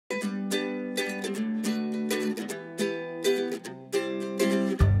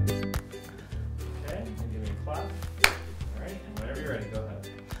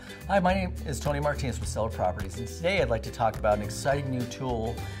Hi, my name is Tony Martinez with Stellar Properties, and today I'd like to talk about an exciting new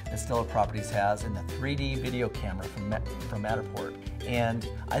tool that Stellar Properties has in the 3D video camera from Matterport. And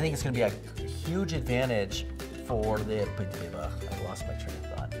I think it's going to be a huge advantage for the... I lost my train of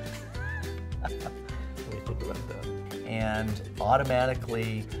thought. What do you think about that? And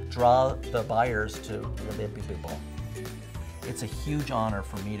automatically draw the buyers to... It's a huge honor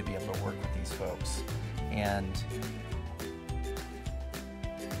for me to be able to work with these folks. And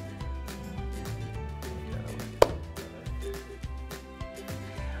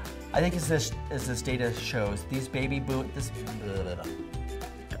I think as this data shows, these baby boomers,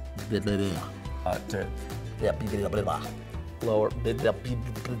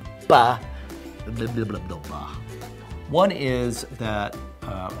 one is that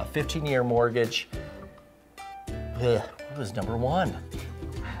a 15-year mortgage. What was number one?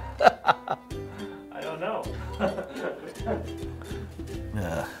 I don't know.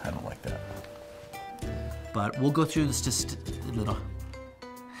 I don't like that. But we'll go through the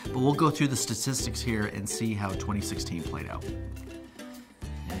statistics here and see how 2016 played out.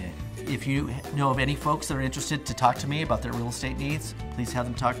 If you know of any folks that are interested to talk to me about their real estate needs, please have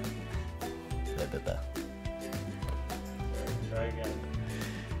them talk. Try again.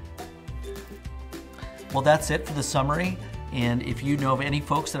 Well, that's it for the summary. And if you know of any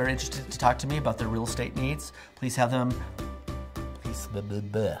folks that are interested to talk to me about their real estate needs, please have them.